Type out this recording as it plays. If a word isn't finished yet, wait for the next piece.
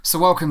So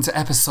welcome to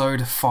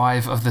episode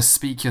 5 of the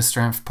Speak Your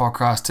Strength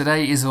podcast.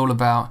 Today is all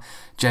about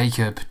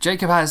Jacob.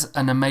 Jacob has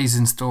an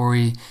amazing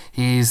story.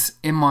 He's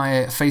in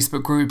my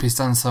Facebook group. He's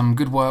done some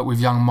good work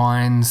with Young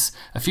Minds,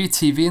 a few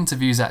TV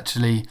interviews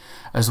actually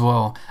as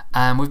well.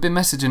 And we've been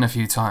messaging a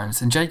few times.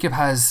 And Jacob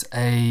has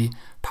a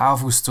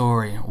powerful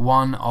story,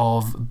 one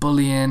of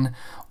bullying,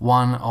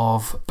 one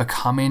of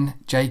becoming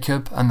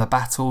Jacob and the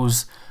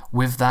battles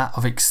with that,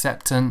 of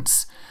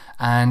acceptance,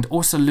 and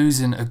also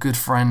losing a good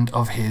friend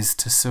of his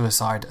to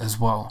suicide as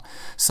well.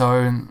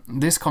 So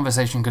this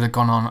conversation could have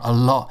gone on a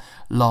lot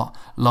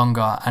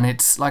longer, and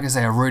it's, like I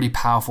say, a really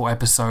powerful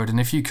episode. And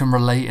if you can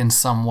relate in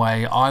some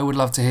way, I would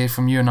love to hear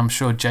from you, and I'm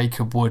sure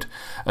Jacob would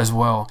as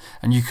well.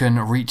 And you can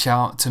reach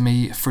out to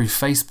me through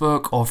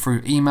Facebook or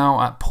through email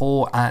at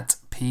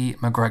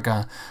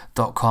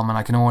paul@pmcgregor.com, and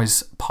I can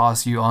always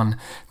pass you on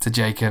to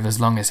Jacob as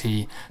long as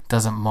he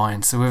doesn't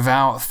mind. So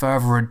without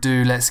further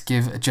ado, let's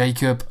give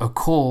Jacob a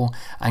call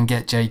and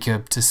get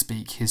Jacob to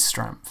speak his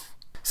strength.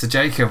 So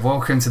Jacob,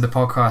 welcome to the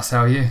podcast.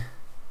 How are you?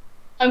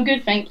 I'm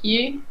good, thank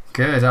you.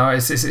 Good.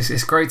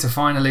 It's great to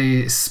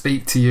finally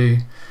speak to you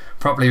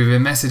properly. We've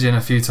been messaging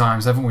a few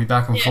times, haven't we,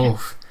 back and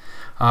forth?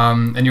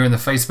 And you're in the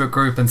Facebook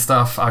group and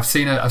stuff. I've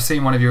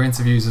seen one of your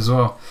interviews as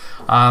well.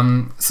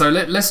 So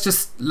let's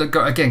just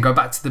go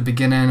back to the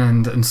beginning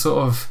and sort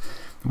of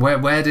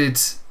where did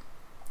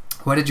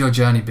your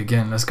journey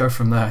begin? Let's go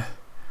from there.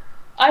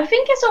 I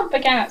think it sort of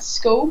began at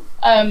school.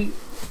 So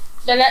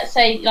let's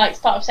say like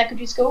start of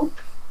secondary school.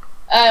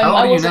 How old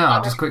are you now?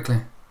 Just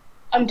quickly.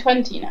 I'm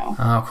 20 now.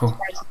 Oh, cool.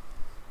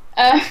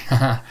 So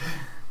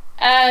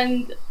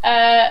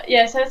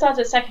I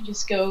started at secondary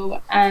school,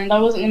 and I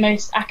wasn't the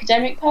most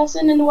academic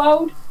person in the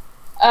world.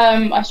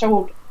 I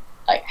struggled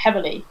like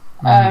heavily,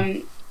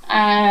 and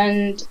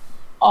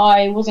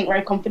I wasn't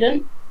very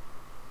confident.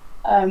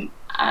 I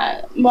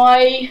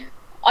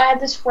had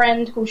this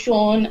friend called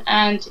Sean,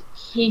 and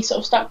he sort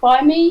of stuck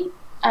by me,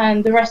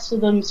 and the rest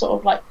of them sort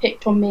of like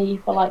picked on me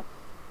for like,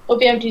 I'll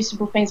be able to do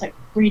simple things like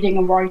reading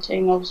and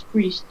writing. I was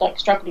really like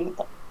struggling with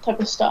that type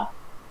of stuff,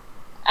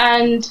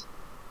 and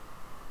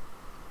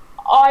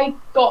I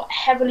got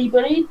heavily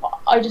bullied, but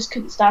I just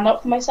couldn't stand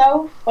up for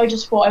myself. I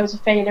just thought I was a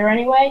failure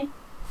anyway.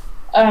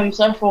 So I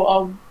thought,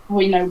 oh,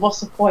 well, what's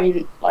the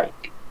point?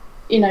 Like,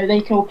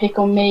 they can all pick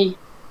on me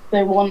if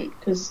they want,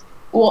 because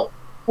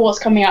what's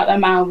coming out of their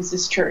mouths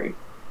is true.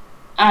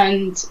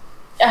 And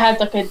it had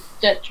like a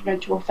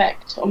detrimental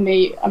effect on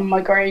me and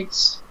my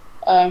grades.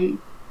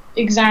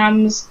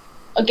 Exams,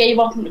 I gave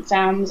up on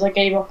exams, I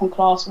gave up on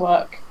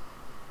classwork.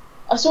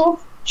 I sort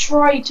of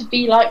tried to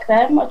be like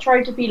them. I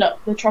tried to be like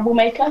the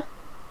troublemaker,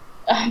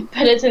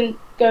 but it didn't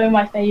go in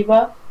my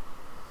favour.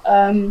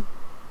 And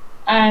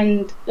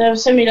there were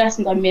so many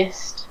lessons I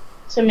missed.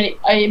 I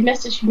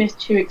actually missed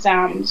 2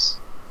 exams,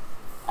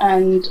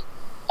 and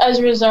as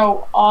a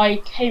result,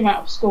 I came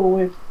out of school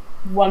with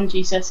 1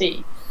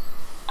 GCSE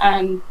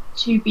and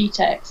 2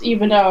 BTECs,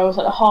 even though I was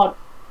like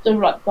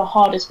the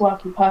hardest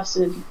working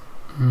person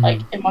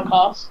like in my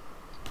class.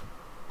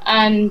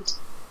 And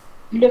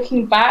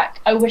looking back,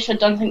 I wish I'd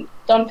done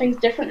things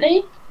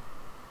differently,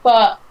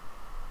 but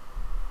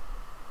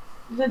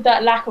with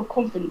that lack of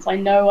confidence, I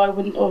know I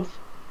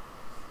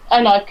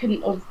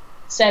couldn't have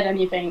said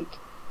anything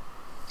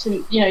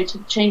to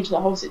change the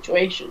whole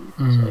situation.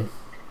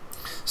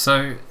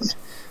 So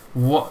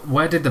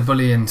where did the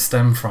bullying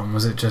stem from?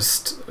 Was it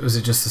just a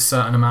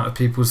certain amount of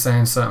people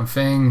saying certain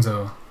things,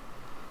 or?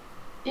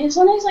 It's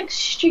one of those like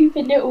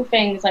stupid little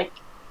things, like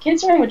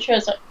kids are immature.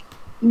 It's like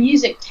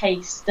music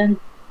taste and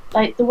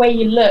like the way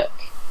you look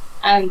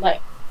and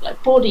like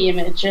body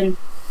image, and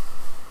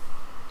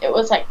it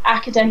was like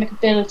academic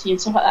ability and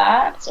stuff like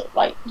that. So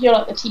like you're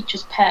like the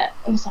teacher's pet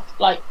and stuff.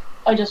 Like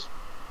I just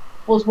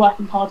was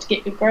working hard to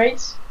get good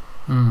grades.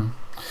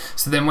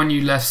 So then when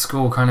you left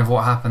school, kind of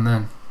what happened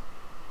then?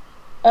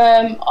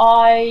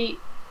 I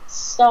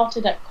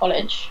started at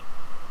college,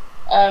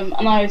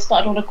 and I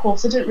started on a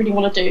course I didn't really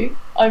want to do.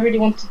 I really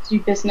wanted to do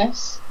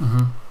business,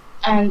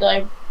 and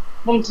I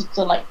wanted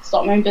to like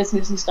start my own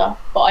business and stuff,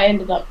 but I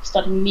ended up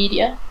studying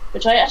media,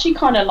 which I actually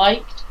kind of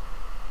liked,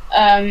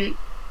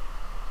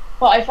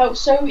 but I felt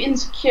so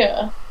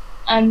insecure,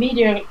 and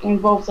media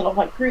involves a lot of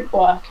like group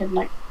work and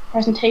like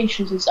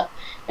presentations and stuff.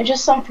 It's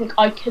just something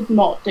I could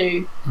not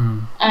do.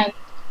 And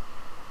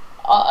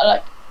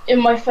like in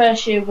my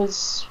first year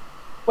was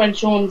when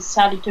Sean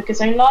sadly took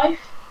his own life.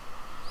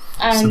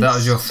 And so that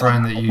was your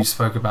friend that you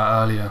spoke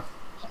about earlier.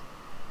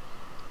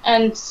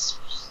 And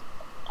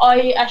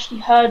I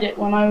actually heard it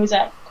when I was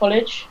at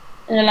college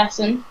in a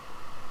lesson,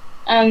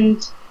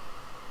 and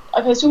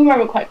I still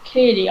remember quite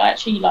clearly. I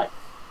actually like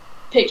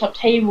picked up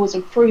tables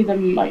and threw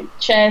them like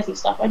chairs and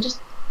stuff. I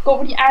just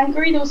got really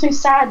angry. There was no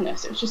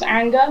sadness, it was just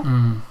anger.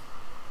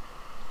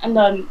 And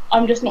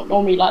I'm just not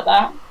normally like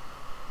that,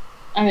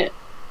 and it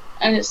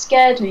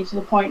scared me to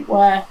the point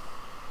where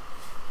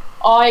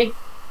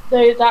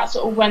that's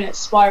sort of when it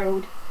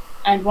spiraled,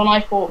 and when I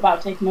thought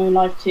about taking my own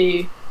life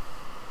too.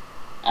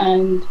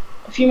 And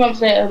a few months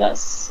later,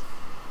 that's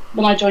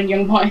when I joined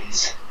Young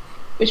Minds,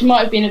 which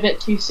might have been a bit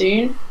too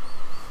soon.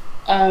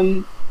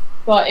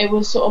 but it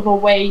was sort of a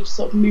way to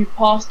sort of move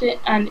past it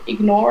and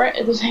ignore it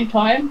at the same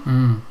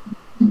time,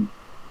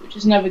 which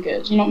is never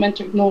good. You're not meant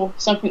to ignore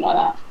something like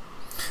that.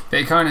 But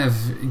it kind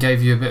of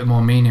gave you a bit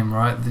more meaning,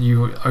 right? That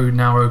you are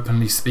now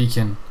openly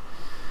speaking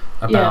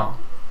about. Yeah.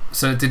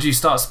 So did you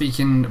start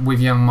speaking with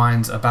Young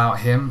Minds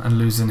about him and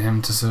losing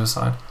him to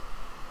suicide?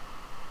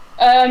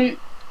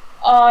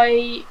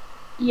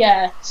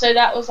 So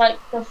that was like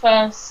the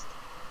first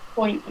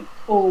point of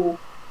call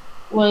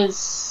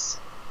was,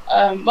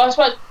 well, I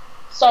suppose I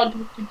started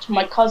talking to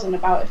my cousin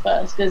about it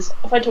first, because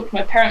if I talked to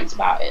my parents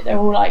about it, they're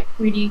all like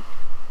really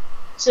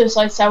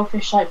suicide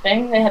selfish type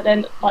thing.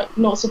 They're like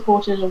not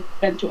supportive of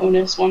mental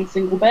illness one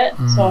single bit,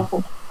 so I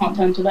thought I can't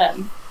turn to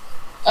them.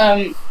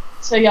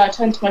 So yeah, I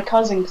turned to my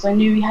cousin because I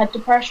knew he had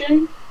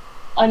depression.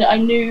 I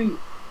knew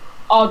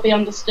I'd be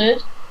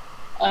understood.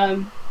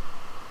 And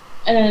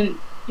then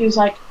he was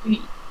like, the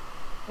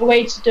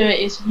way to do it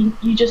is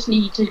you just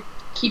need to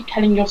keep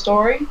telling your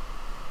story.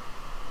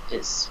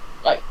 It's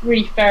like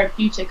really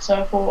therapeutic.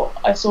 So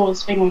I saw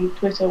this thing on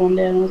Twitter one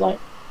day and I was like,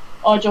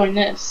 I'll join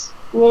this,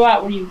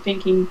 without really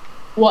thinking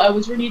what I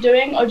was really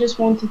doing. I just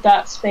wanted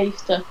that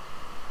space to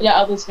let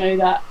others know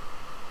that,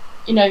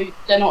 you know,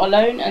 they're not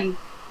alone, and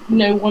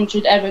no one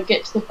should ever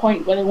get to the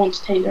point where they want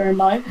to take their own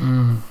life.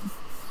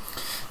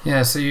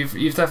 Yeah, so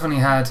you've definitely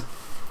had,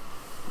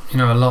 you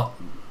know, a lot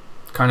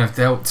kind of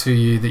dealt to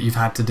you that you've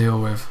had to deal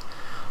with.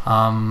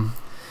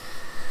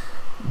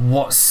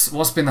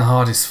 What's been the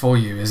hardest for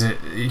you? Is it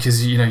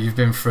because, you know, you've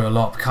been through a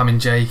lot, becoming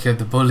Jacob,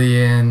 the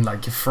bullying,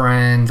 like your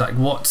friend, like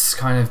what's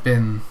kind of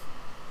been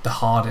the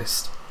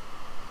hardest?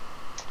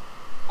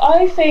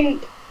 I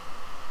think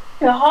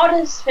the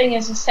hardest thing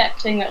is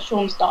accepting that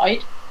Sean's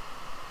died,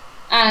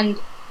 and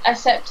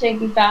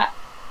accepting that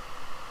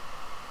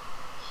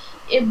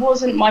it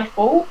wasn't my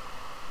fault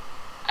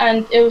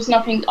and it was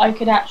nothing I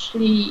could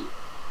actually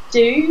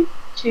do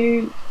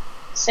to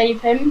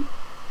save him.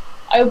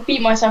 I would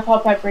beat myself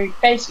up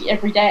basically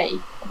every day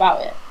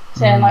about it,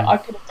 saying like I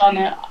could have done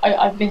it,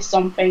 I missed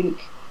something,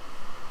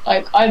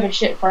 like I'm a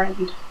shit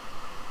friend,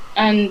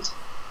 and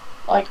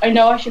like I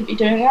know I shouldn't be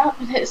doing that,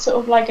 but it's sort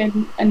of like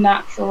a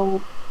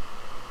natural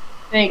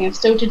thing. And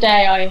still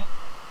today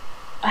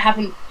I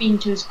haven't been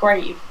to his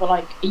grave for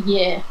like a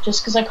year,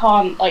 just because I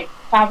can't like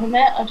fathom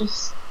it.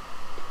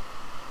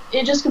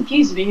 It just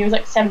confuses me. He was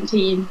like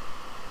 17,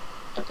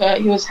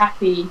 like he was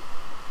happy,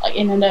 like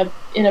in an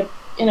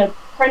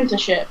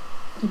apprenticeship,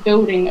 a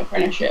building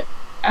apprenticeship,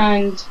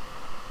 and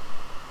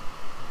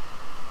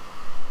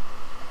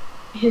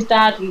his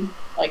dad, and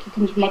like he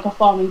comes from like a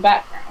farming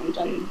background,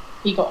 and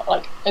he got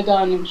like a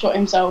gun and shot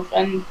himself,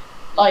 and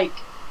like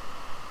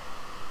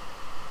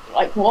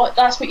what?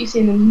 That's what you see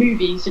in the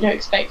movies. You don't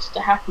expect it to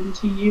happen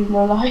to you in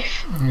real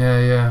life.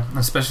 Yeah,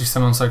 especially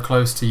someone so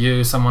close to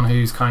you, someone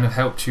who's kind of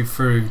helped you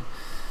through,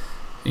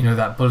 you know,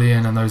 that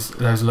bullying and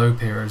those low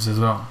periods as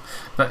well.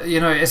 But you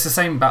know, it's the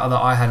same battle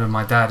that I had with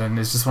my dad, and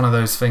it's just one of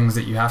those things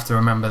that you have to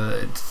remember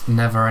that it's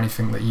never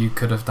anything that you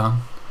could have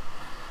done.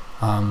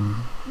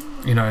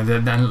 You know,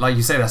 then like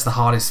you say, that's the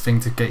hardest thing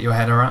to get your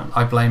head around.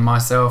 I blame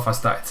myself. I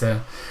started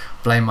to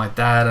blame my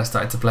dad. I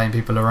started to blame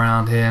people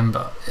around him.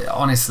 But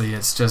honestly,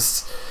 it's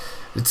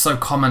so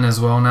common as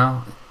well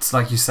now. It's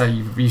like you say,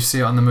 you see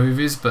it on the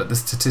movies, but the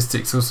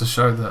statistics also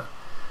show that,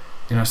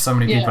 you know, so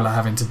many people are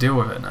having to deal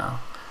with it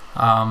now.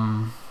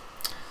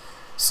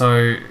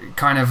 So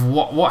kind of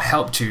what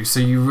helped you? So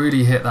you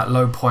really hit that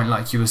low point,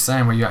 like you were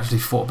saying, where you actually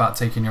thought about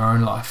taking your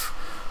own life.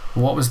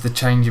 What was the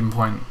changing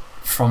point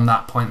from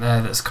that point there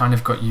that's kind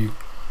of got you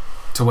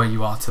to where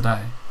you are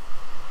today?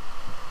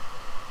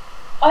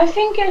 I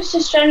think it's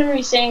just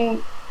generally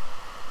seeing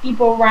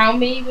people around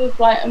me with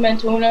like a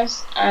mental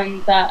illness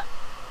and that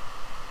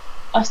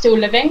are still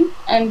living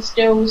and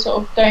still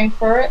sort of going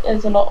through it.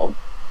 There's a lot of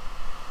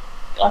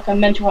like a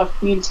mental health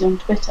community on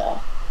Twitter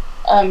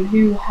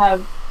who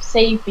have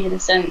saved me in a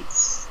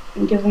sense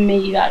and given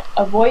me like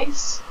a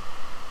voice.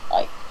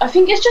 Like I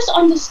think it's just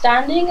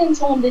understanding and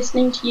someone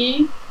listening to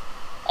you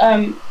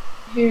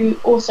who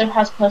also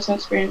has personal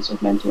experience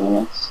with mental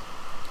illness,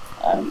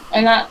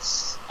 and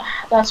that's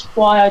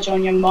why I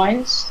joined Young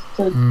Minds,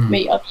 to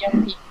meet other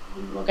young people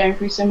who are going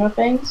through similar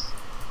things,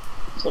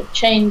 sort of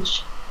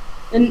change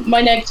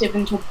my negative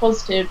into a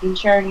positive, and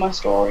sharing my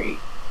story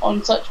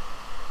on such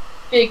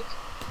big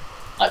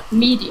like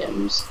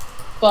mediums.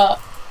 But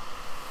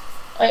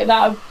like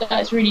that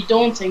is really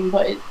daunting,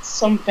 but it's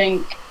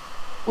something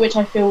which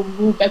I feel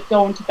will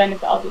go on to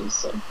benefit others.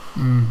 So.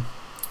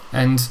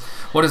 And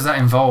what does that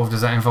involve?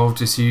 Does that involve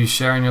just you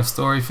sharing your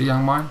story for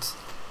Young Minds?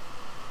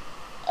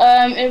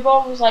 It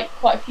involves like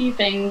quite a few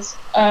things,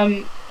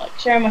 like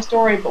sharing my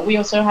story, but we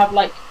also have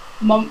like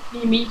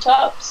monthly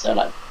meetups. So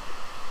like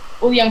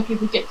all the young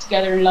people get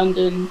together in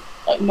London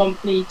like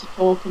monthly to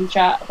talk and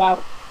chat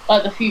about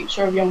like the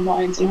future of Young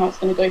Minds and how it's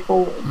going to go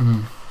forward.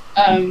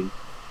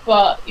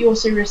 But you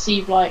also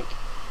receive like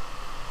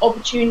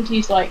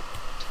opportunities like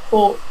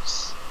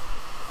talks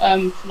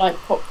for like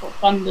pop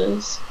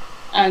funders,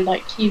 and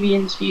like TV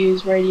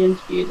interviews, radio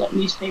interviews, like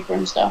newspaper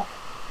and stuff.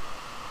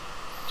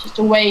 Just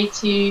a way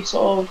to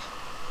sort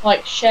of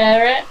like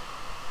share it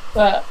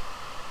but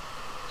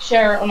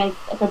share it on a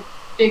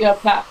bigger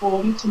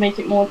platform to make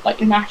it more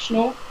like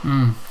national.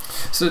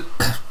 So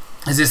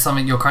is this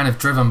something you're kind of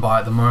driven by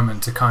at the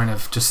moment, to kind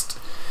of just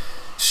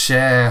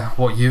share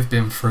what you've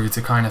been through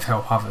to kind of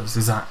help others?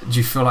 Do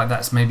you feel like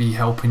that's maybe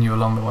helping you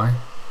along the way?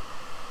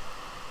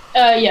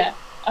 Yeah,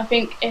 I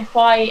think if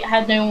I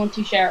had no one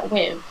to share it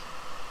with,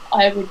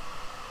 I would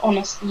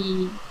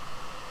honestly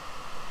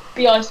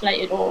be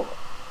isolated, or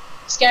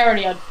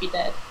scarily I'd be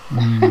dead.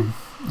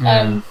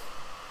 Yeah.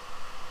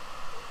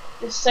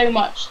 There's so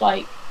much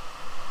like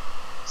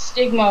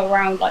stigma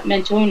around like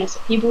mental illness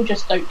that people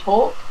just don't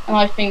talk, and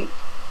I think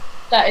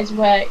that is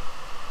where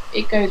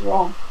it goes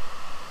wrong.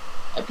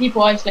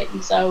 People isolate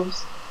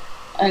themselves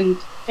and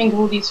think of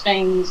all these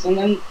things, and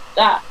then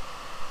that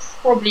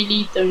probably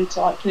lead them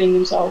to like killing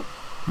themselves.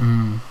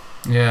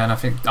 Yeah, and I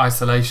think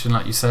isolation,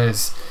 like you say,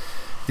 is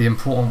the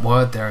important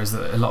word there, is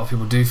that a lot of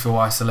people do feel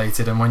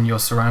isolated, and when you're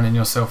surrounding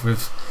yourself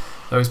with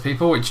those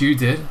people, which you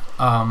did, it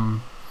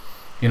kind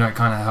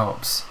of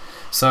helps.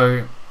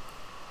 So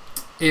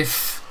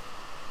if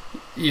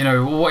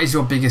what is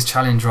your biggest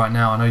challenge right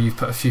now? I know you've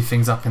put a few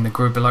things up in the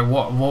group, but like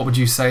what would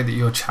you say that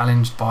you're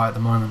challenged by at the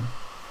moment?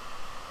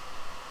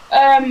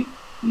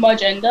 My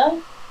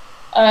gender,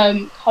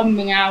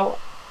 coming out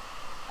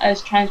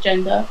as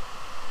transgender,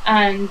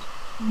 and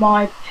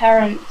my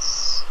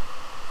parents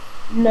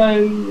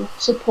no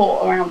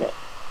support around it.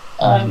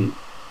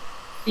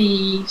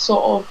 The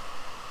sort of,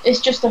 it's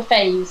just a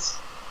phase,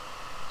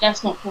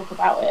 let's not talk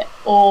about it,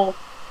 or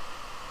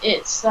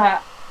it's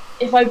that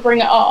if I bring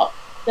it up,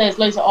 there's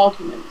loads of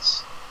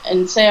arguments,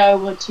 and say I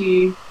were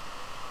to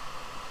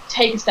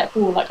take a step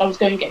forward, like I was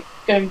going to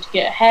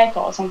get a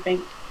haircut or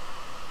something,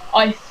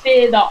 I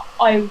fear that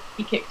I would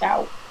be kicked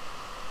out.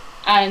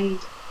 And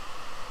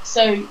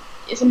so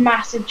it's a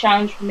massive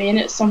challenge for me, and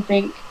it's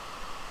something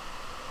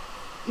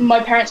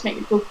my parents make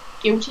me feel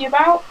guilty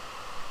about.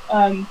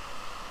 And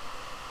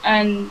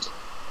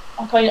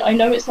like I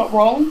know it's not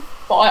wrong,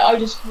 but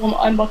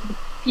I'm like a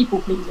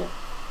people pleaser.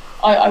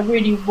 I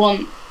really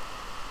want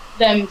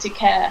them to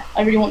care.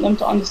 I really want them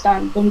to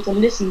understand, them to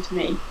listen to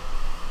me,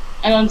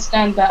 and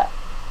understand that,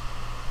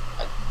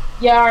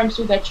 yeah, I'm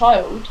still their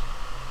child,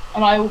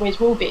 and I always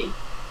will be,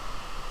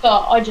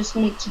 but I just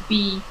want to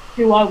be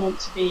who I want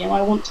to be, and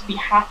I want to be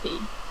happy.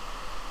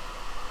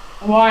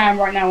 And where I am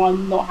right now,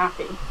 I'm not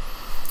happy.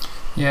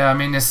 Yeah, I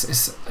mean,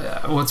 it's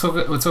we'll talk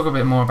a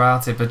bit more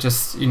about it, but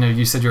just,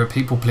 you said you're a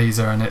people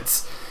pleaser, and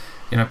it's,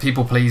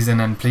 people pleasing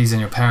and pleasing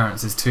your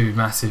parents is two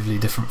massively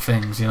different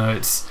things.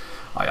 It's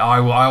I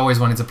always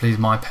wanted to please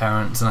my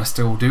parents, and I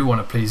still do want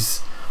to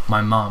please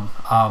my mum.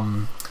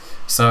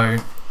 So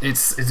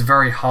it's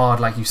very hard,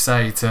 like you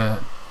say, to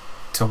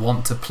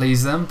want to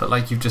please them, but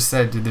like you've just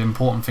said, the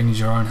important thing is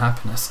your own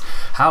happiness.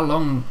 How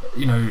long,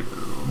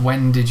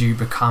 when did you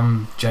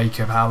become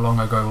Jacob? How long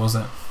ago was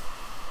it?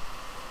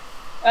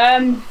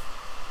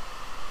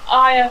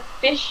 I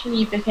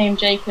officially became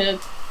Jacob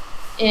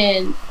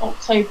in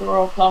October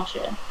of last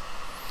year.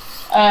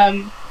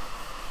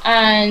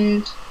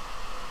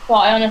 But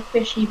I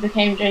unofficially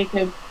became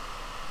Jacob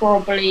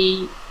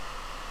probably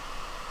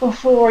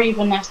before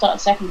even I started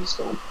secondary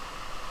school.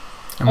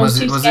 And was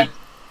it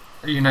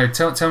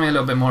tell me a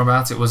little bit more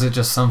about it. Was it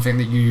just something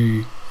that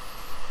you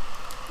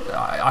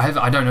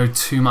I don't know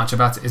too much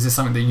about it. Is it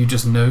something that you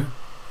just knew?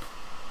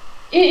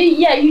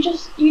 Yeah, you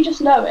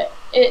just know it.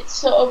 It's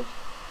sort of,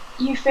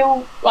 you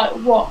feel like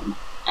wrong,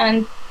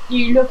 and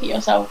you look at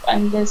yourself,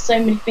 and there's so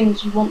many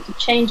things you want to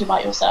change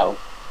about yourself,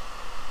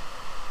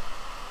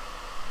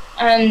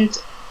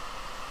 and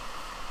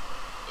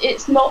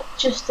it's not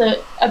just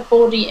a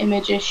body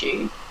image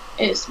issue.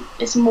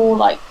 It's more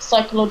like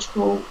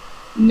psychological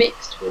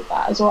mixed with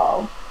that as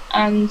well.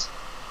 And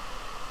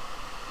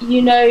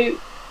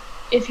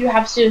if you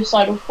have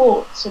suicidal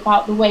thoughts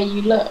about the way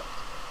you look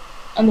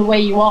and the way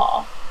you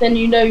are, then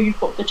you've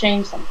got to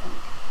change something.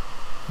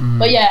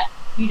 But yeah,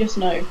 you just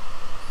know.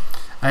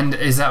 And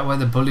is that where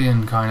the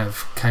bullying kind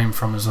of came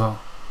from as well?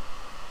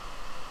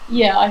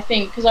 Yeah, I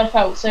think because I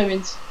felt so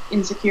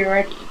insecure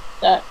already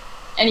that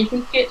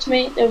anything could get to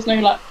me. There was no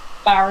like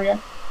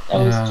barrier. There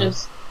was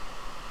just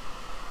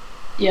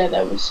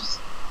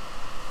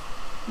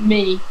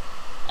me,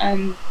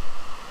 and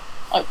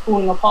like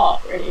falling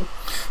apart really.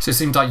 So it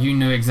seemed like you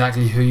knew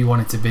exactly who you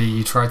wanted to be.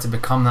 You tried to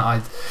become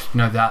that,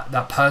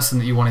 that person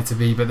that you wanted to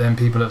be, but then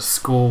people at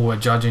school were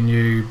judging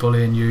you,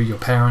 bullying you. Your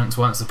parents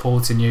weren't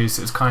supporting you,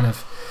 so it's kind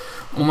of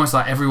almost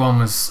like everyone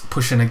was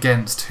pushing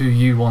against who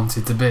you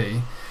wanted to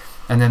be,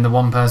 and then the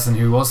one person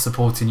who was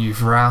supporting you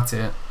throughout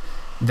it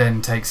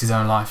then takes his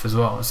own life as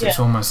well. So it's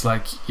almost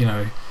like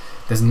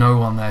there's no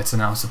one there to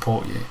now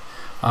support you.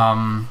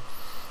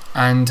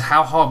 And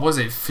how hard was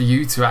it for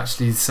you to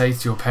actually say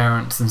to your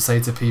parents and say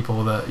to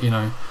people that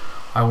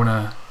I want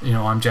to,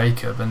 I'm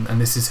Jacob,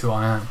 and this is who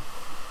I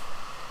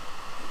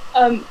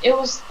am? It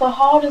was the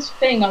hardest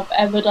thing I've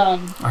ever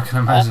done. I can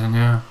imagine,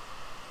 yeah.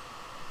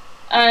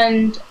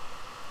 And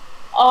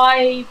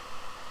I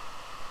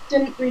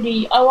didn't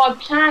really. I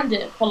planned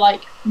it for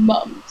like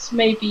months,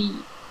 maybe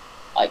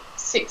like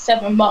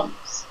 6-7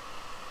 months,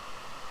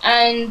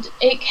 And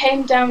it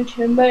came down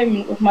to a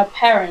moment with my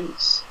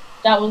parents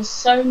that was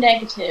so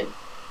negative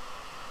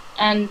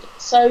and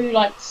so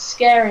like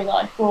scary that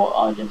I thought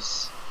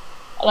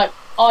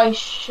I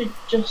should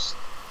just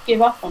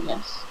give up on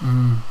this.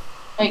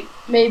 Like,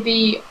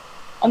 maybe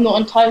I'm not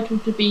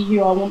entitled to be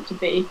who I want to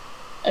be,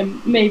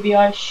 and maybe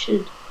I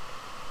should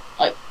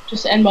like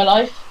just end my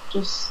life,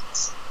 just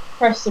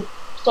press the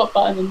stop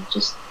button and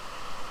just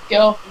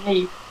get off and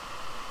leave.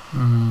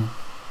 And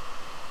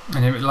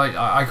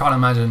I can't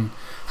imagine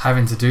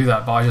having to do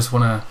that, but I just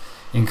want to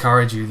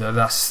encourage you that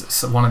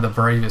that's one of the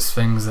bravest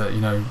things that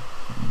you know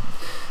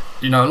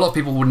a lot of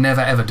people would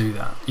never ever do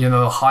that.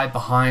 They'll hide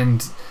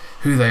behind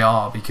who they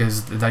are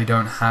because they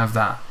don't have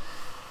that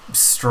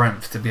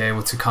strength to be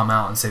able to come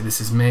out and say, this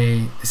is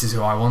me, this is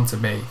who I want to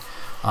be.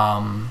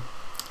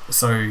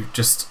 So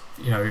just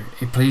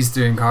please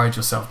do encourage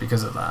yourself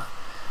because of that.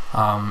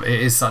 It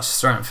is such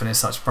strength and it's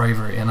such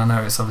bravery, and I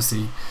know it's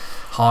obviously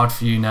hard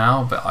for you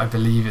now, but I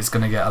believe it's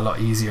going to get a lot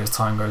easier as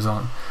time goes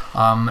on.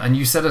 And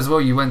you said as well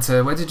you went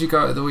to, where did you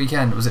go at the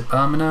weekend? Was it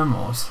Birmingham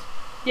or?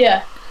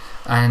 Yeah.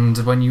 And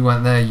when you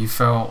went there you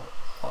felt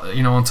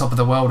on top of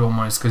the world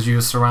almost, because you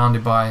were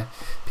surrounded by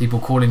people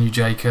calling you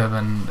Jacob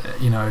and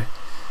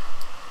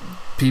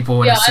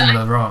people in a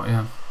similar role.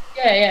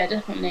 Yeah,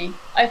 definitely.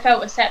 I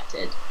felt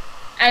accepted,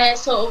 and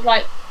it's sort of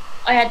like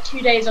I had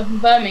 2 days off in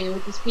Birmingham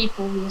with these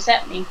people who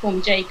accept me and call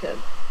me Jacob.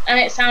 And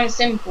it sounds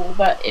simple,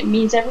 but it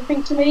means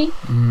everything to me.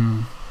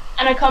 And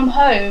I come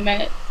home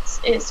and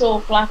it's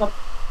sort of like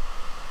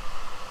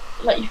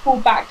you fall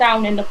back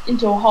down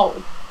into a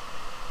hole,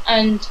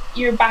 and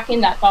you're back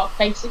in that dark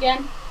place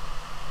again.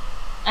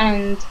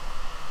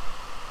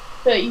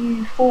 But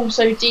you fall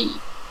so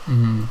deep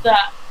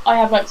that I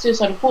have like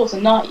suicidal thoughts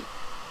at night,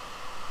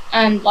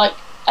 and like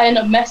I end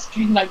up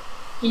messaging like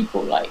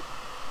people like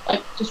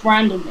just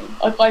randomly,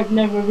 like I've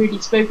never really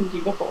spoken to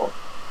you before.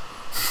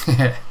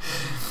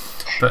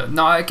 But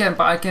again,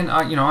 I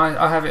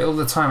have it all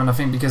the time, and I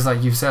think because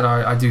like you've said,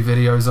 I do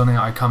videos on it,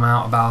 I come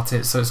out about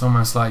it, so it's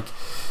almost like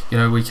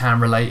we can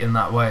relate in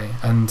that way.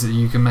 And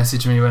you can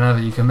message me whenever,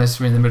 you can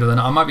message me in the middle of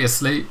the night. I might be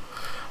asleep,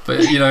 but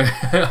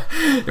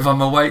if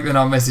I'm awake then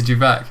I'll message you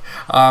back.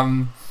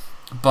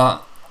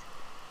 But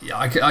yeah,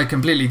 I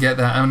completely get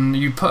that. And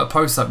you put a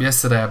post up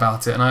yesterday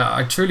about it, and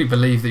I truly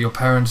believe that your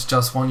parents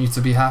just want you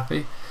to be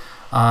happy.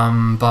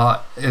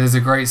 But it is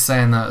a great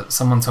saying that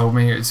someone told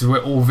me,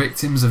 we're all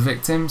victims of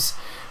victims,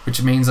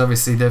 which means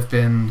obviously they've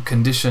been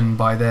conditioned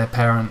by their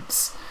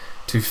parents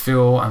to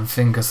feel and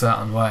think a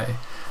certain way.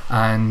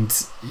 And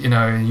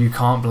you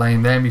can't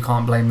blame them, you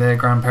can't blame their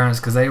grandparents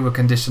because they were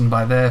conditioned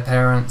by their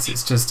parents.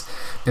 It's just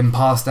been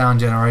passed down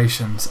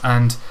generations.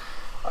 And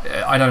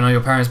I don't know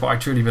your parents, but I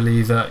truly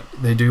believe that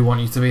they do want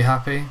you to be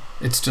happy.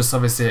 It's just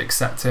obviously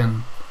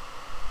accepting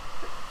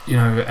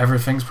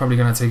everything's probably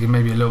going to take you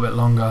maybe a little bit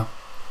longer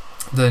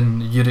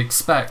than you'd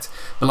expect.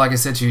 But like I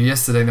said to you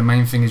yesterday, the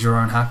main thing is your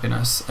own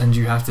happiness, and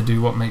you have to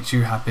do what makes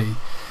you happy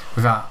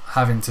without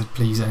having to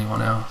please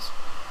anyone else.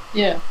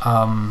 Yeah.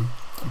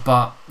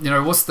 But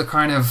what's the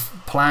kind of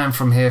plan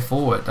from here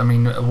forward? I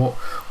mean,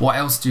 what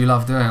else do you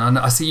love doing? And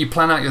I see you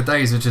plan out your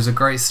days, which is a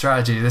great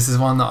strategy. This is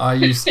one that I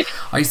used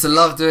to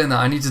love doing that.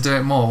 I need to do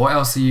it more. What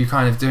else are you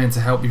kind of doing to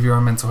help with your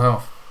own mental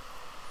health?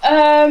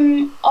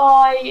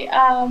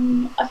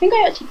 I think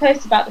I actually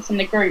posted about this in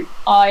the group.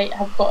 I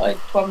have got a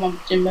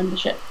 12-month gym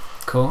membership.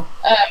 Cool.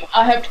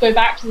 I hope to go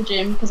back to the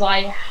gym because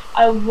I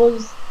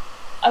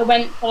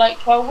went for like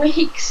 12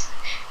 weeks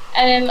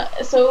and then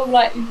sort of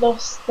like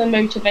lost the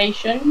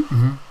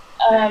motivation.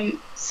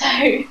 So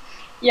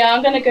yeah,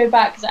 I'm gonna go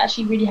back because it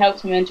actually really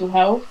helps my mental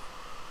health.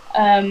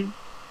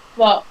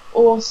 But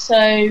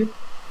also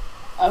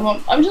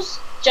I'm just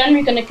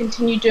generally going to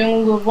continue doing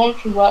all the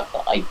voluntary work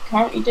that I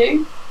currently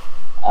do,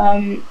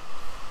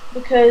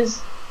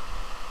 because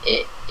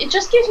it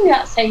just gives me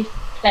that safe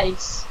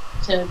place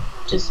to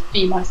just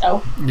be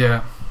myself.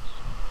 Yeah.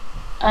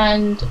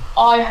 And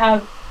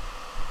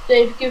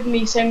they've given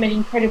me so many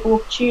incredible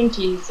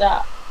opportunities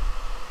that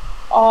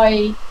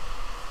I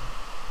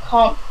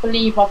can't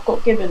believe I've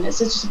got given. It's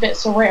just a bit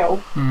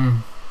surreal.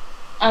 And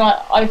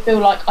I feel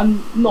like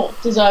I'm not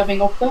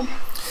deserving of them.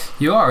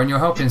 You are, and you're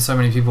helping so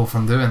many people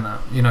from doing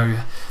that,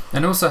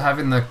 and also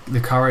having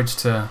the courage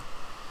to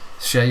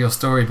share your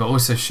story, but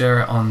also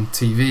share it on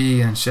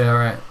TV and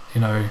share it,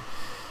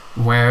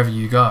 wherever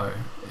you go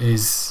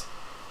is,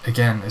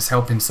 again, it's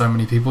helping so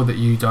many people that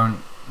you don't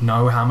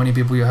know how many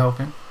people you're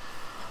helping.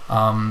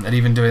 And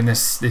even doing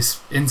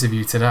this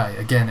interview today,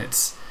 again,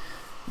 it's,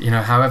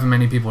 however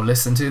many people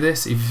listen to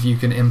this, if you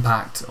can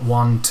impact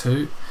 1,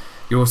 2,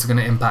 you're also going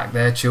to impact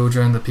their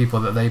children, the people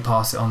that they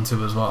pass it on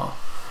to as well.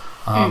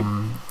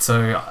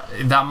 So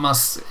that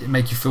must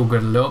make you feel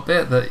good a little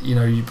bit that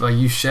by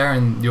you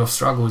sharing your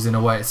struggles, in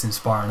a way it's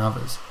inspiring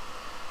others.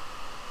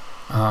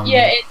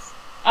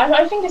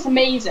 I think it's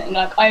amazing.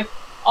 Like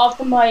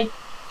after my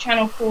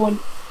Channel 4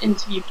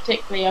 interview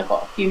particularly, I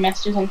got a few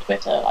messages on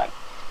Twitter like,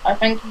 I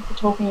thank you for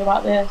talking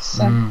about this,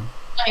 and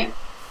like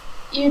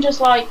you're just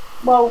like,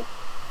 well,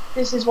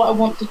 this is what I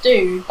want to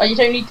do. Like, you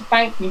don't need to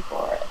thank me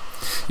for it.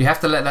 You have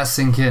to let that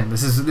sink in.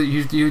 This is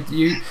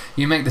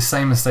you make the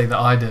same mistake that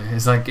I do.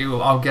 It's like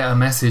I'll get a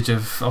message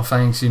of oh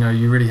thanks,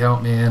 you really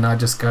helped me, and I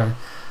just go,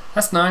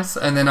 that's nice,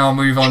 and then I'll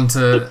move on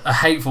to a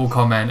hateful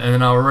comment, and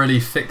then I'll really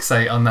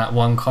fixate on that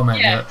one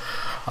comment that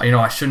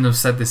I shouldn't have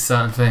said this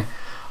certain thing.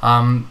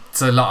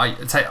 So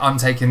like I'm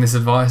taking this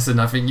advice,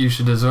 and I think you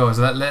should as well.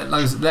 So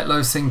let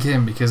those sink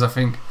in, because I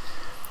think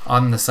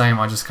I'm the same.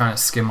 I just kind of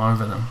skim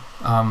over them.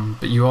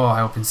 But you are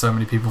helping so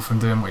many people from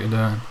doing what you're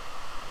doing.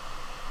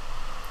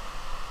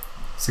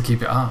 So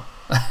keep it up.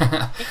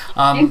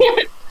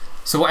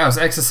 So what else?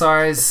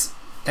 Exercise?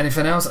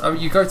 Anything else? Oh,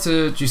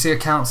 do you see a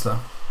counsellor?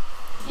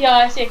 Yeah,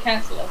 I see a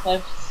counsellor. So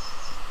I'm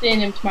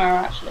seeing him tomorrow,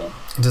 actually.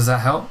 Does that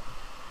help?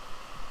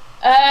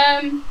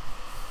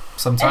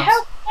 Sometimes. It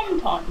helps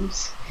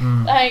sometimes.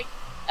 Like,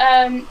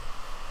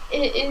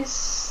 it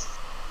is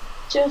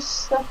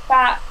just the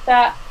fact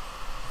that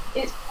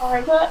it's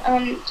private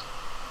and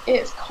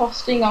it's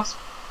costing us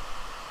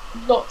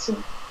lots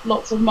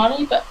of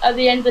money, but at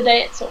the end of the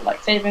day it's sort of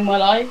like saving my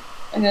life,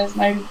 and there's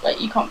no, like,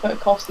 you can't put a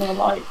cost on a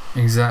life.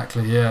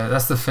 Exactly, yeah,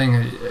 that's the thing.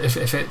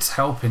 If it's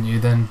helping you,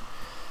 then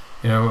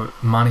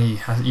money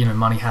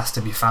has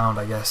to be found,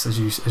 I guess, as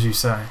you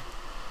say.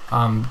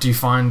 Do you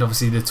find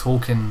obviously the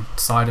talking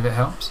side of it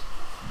helps?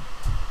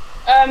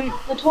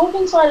 The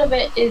talking side of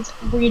it is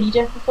really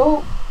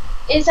difficult.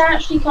 It's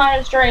actually kind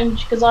of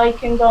strange because I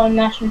can go on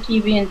national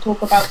TV and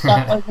talk about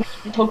stuff I want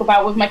to talk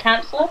about with my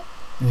counsellor.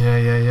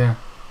 Yeah.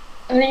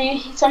 And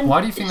then why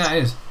do you think that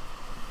is?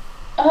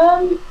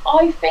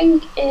 I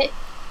think it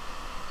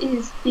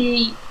is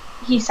he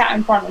sat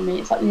in front of me.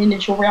 It's like the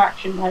initial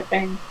reaction type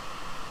thing.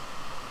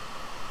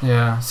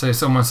 Yeah, so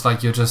it's almost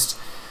like you're just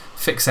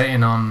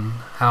fixating on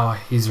how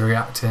he's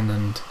reacting,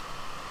 and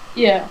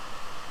yeah.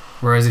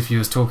 Whereas if you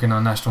was talking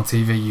on national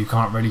TV, you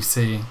can't really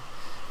see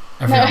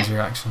everyone's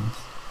reactions.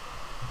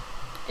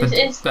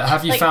 But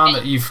have you found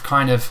that you've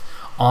kind of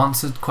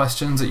answered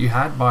questions that you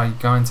had by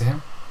going to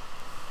him?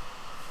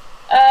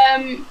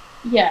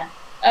 Yeah.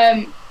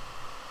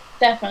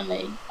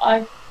 Definitely.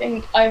 I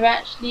think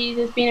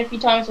there's been a few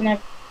times when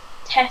I've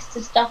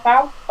tested stuff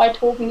out by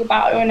talking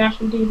about it on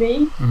national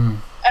TV.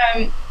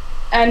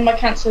 And my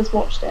counsellor's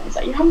watched it and it's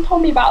like, you haven't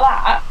told me about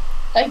that.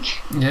 Like,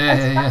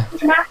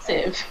 that's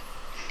massive.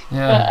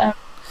 Yeah.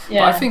 But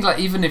I think, like,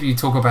 even if you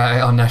talk about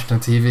it on national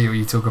TV or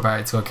you talk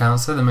about it to a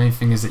counsellor, the main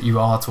thing is that you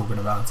are talking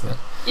about it.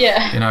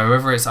 Yeah.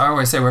 Whether it's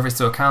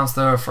to a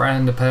counsellor, a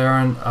friend, a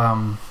parent,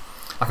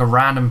 like a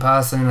random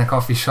person in a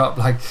coffee shop,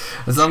 like,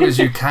 as long as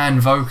you can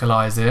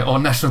vocalise it, or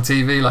national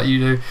TV like you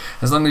do,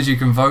 as long as you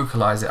can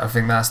vocalise it, I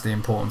think that's the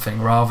important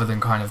thing, rather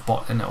than kind of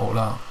bottling it all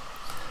up.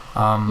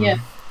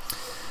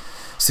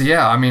 So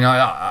yeah, I mean,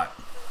 I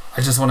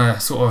just want to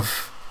sort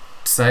of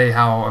say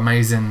how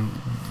amazing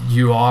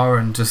you are,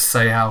 and just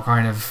say how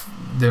kind of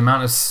the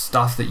amount of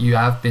stuff that you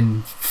have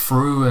been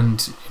through,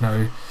 and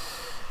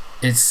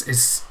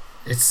it's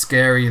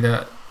scary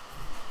that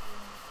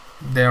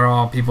there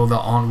are people that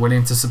aren't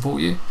willing to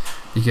support you,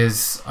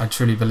 because I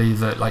truly believe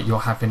that, like,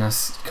 your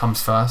happiness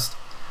comes first,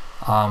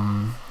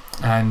 and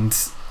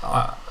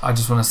I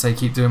just want to say,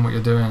 keep doing what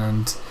you're doing,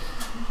 and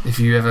if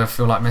you ever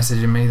feel like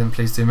messaging me, then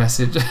please do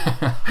message.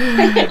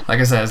 Like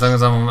I said, as long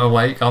as I'm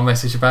awake, I'll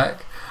message you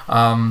back.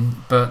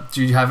 But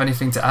do you have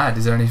anything to add?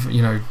 Is there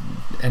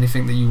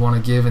anything that you want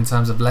to give in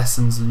terms of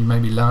lessons that you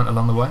maybe learnt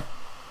along the way?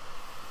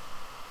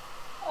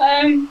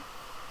 I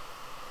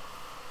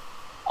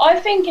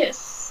think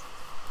it's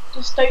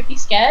just, don't be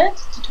scared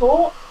to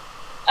talk.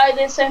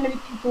 There's so many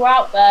people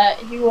out there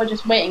who are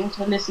just waiting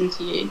to listen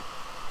to you,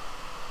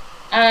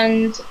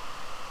 and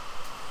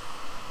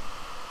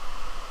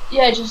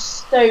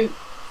just don't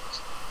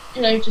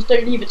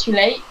leave it too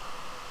late.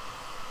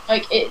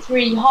 Like, it's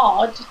really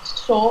hard to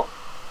talk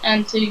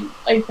and to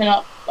open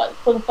up, like,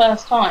 for the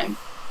first time,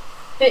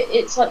 but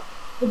it's like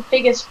the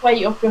biggest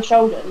weight off your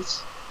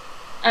shoulders,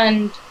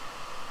 and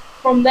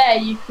from there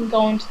you can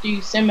go on to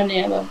do so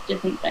many other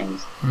different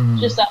things.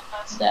 Just that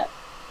first step.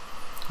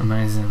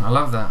 Amazing. I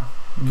love that.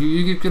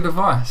 You give good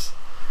advice.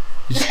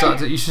 You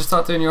should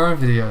start doing your own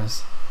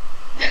videos.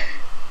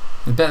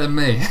 They're better than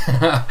me.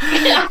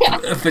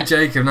 For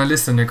Jacob, no,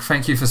 listen,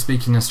 thank you for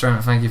speaking your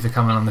strength. Thank you for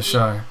coming on the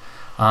show.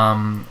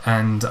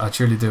 And I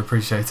truly do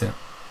appreciate it.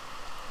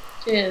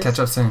 Cheers. Catch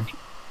up soon.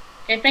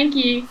 Okay, thank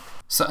you.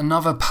 So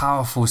another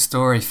powerful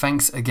story.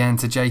 Thanks again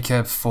to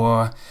Jacob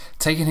for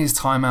taking his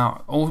time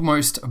out,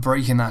 almost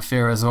breaking that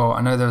fear as well. I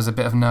know there was a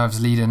bit of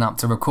nerves leading up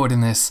to recording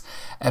this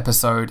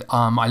episode.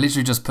 I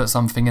literally just put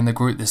something in the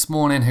group this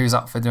morning, who's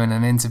up for doing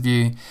an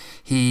interview.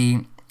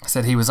 He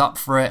said he was up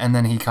for it, and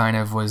then he kind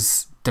of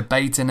was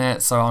debating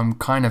it. So I'm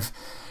kind of,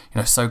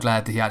 so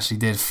glad that he actually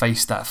did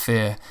face that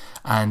fear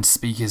and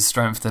speak his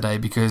strength today,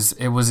 because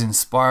it was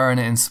inspiring.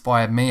 It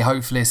inspired me.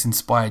 Hopefully it's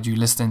inspired you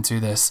listening to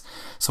this.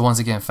 So once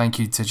again, thank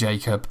you to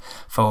Jacob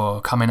for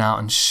coming out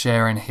and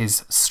sharing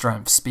his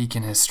strength,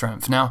 speaking his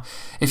strength. Now,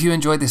 if you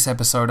enjoyed this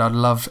episode, I'd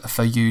love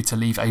for you to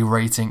leave a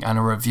rating and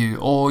a review,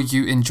 or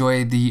you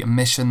enjoy the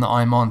mission that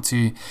I'm on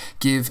to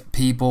give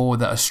people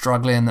that are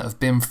struggling, that have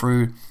been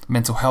through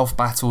mental health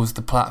battles,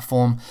 the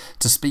platform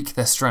to speak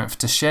their strength,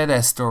 to share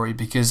their story,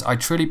 because I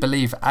truly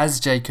believe,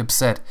 as Jacob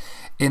said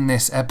in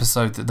this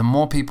episode, that the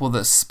more people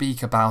that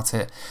speak about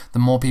it, the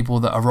more people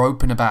that are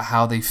open about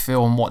how they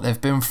feel and what they've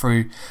been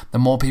through, the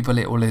more people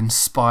it will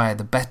inspire,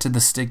 the better the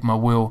stigma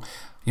will,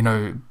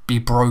 be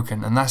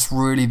broken. And that's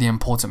really the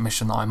important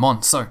mission that I'm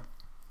on. So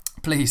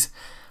please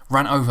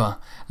run over,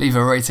 leave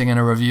a rating and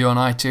a review on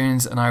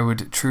iTunes, and I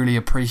would truly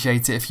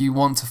appreciate it. If you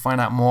want to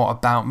find out more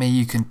about me,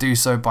 you can do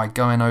so by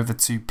going over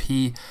to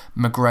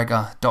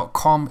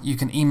pmcgregor.com. You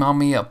can email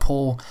me at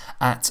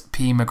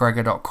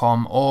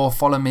paul@pmcgregor.com, or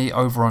follow me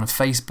over on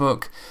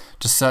Facebook.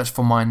 Just search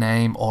for my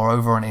name, or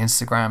over on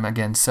Instagram,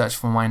 again, search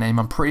for my name.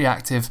 I'm pretty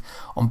active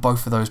on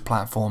both of those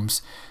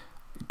platforms.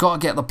 Got to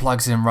get the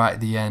plugs in right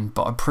at the end,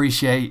 but I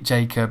appreciate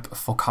Jacob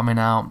for coming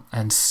out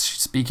and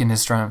speaking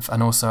his strength,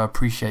 and also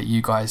appreciate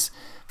you guys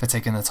for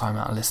taking the time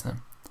out and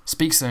listening.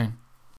 Speak soon.